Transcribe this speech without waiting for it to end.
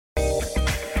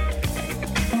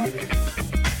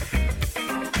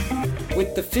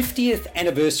With the 50th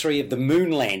anniversary of the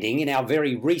moon landing in our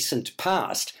very recent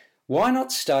past, why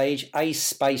not stage a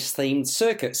space-themed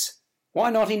circus? Why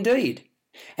not indeed?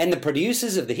 And the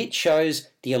producers of the hit shows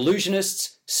The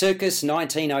Illusionists, Circus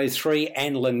 1903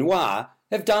 and Le Noir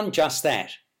have done just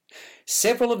that.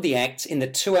 Several of the acts in the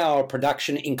 2-hour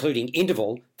production, including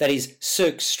Interval, that is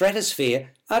Cirque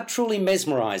Stratosphere, are truly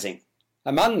mesmerising.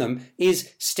 Among them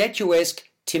is statuesque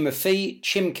Timofey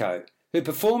Chimko, who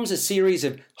performs a series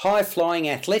of high-flying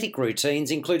athletic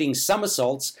routines, including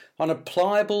somersaults on a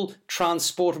pliable,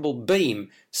 transportable beam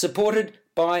supported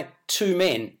by 2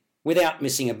 men without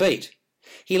missing a beat.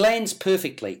 He lands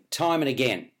perfectly, time and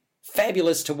again.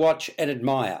 Fabulous to watch and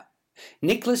admire.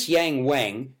 Nicholas Yang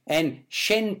Wang and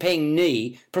Shen Peng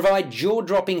Ni provide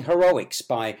jaw-dropping heroics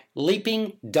by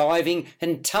leaping, diving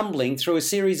and tumbling through a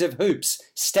series of hoops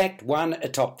stacked one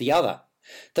atop the other.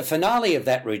 The finale of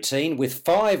that routine with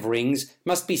 5 rings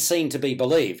must be seen to be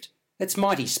believed. It's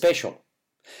mighty special.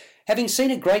 Having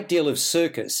seen a great deal of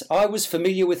circus, I was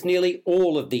familiar with nearly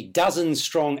all of the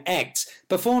dozen-strong acts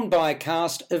performed by a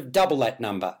cast of double that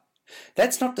number.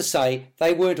 That's not to say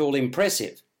they weren't all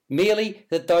impressive, merely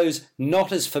that those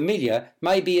not as familiar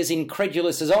may be as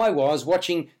incredulous as I was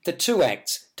watching the 2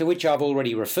 acts to which I've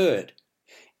already referred.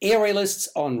 Aerialists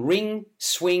on ring,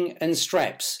 swing and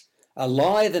straps, a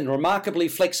lithe and remarkably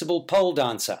flexible pole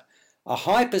dancer, a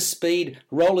hyper-speed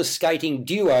roller skating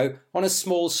duo on a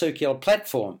small circular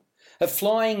platform, a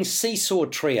flying seesaw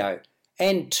trio,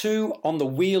 and 2 on the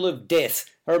Wheel of Death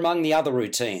are among the other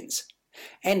routines.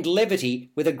 And levity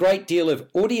with a great deal of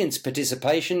audience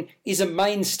participation is a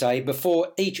mainstay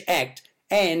before each act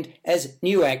and as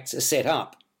new acts are set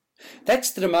up. That's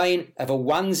the domain of a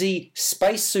onesie,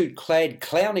 spacesuit-clad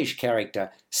clownish character,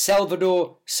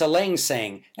 Salvador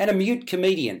Salangsang, and a mute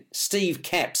comedian, Steve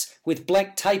Capps, with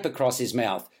black tape across his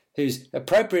mouth, who's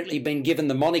appropriately been given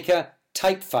the moniker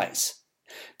Tape Face.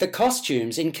 The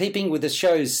costumes, in keeping with the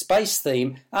show's space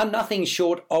theme, are nothing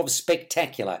short of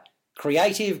spectacular,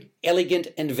 creative, elegant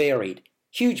and varied.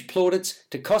 Huge plaudits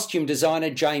to costume designer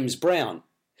James Brown.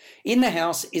 In the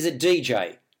house is a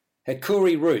DJ,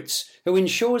 Hakuri Roots, who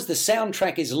ensures the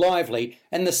soundtrack is lively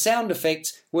and the sound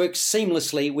effects work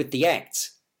seamlessly with the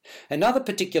acts. Another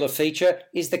particular feature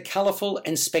is the colourful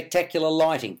and spectacular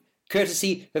lighting,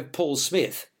 courtesy of Paul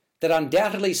Smith, that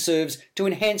undoubtedly serves to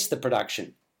enhance the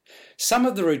production. Some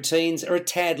of the routines are a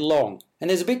tad long, and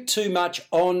there's a bit too much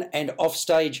on and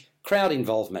off-stage crowd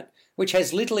involvement, which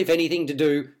has little, if anything, to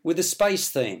do with the space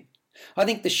theme. I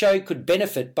think the show could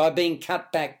benefit by being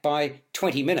cut back by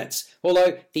 20 minutes,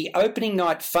 although the opening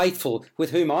night faithful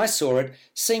with whom I saw it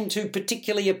seemed to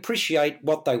particularly appreciate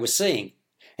what they were seeing.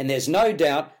 And there's no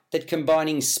doubt that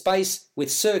combining space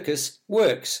with circus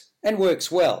works, and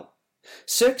works well.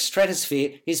 Cirque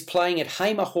Stratosphere is playing at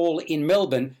Hamer Hall in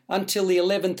Melbourne until the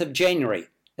 11th of January.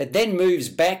 It then moves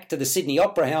back to the Sydney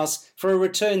Opera House for a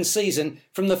return season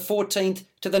from the 14th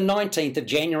to the 19th of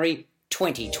January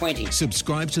 2020.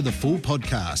 Subscribe to the full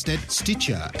podcast at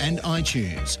Stitcher and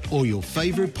iTunes or your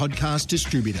favourite podcast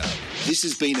distributor. This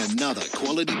has been another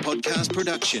quality podcast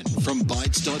production from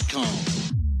Bytes.com.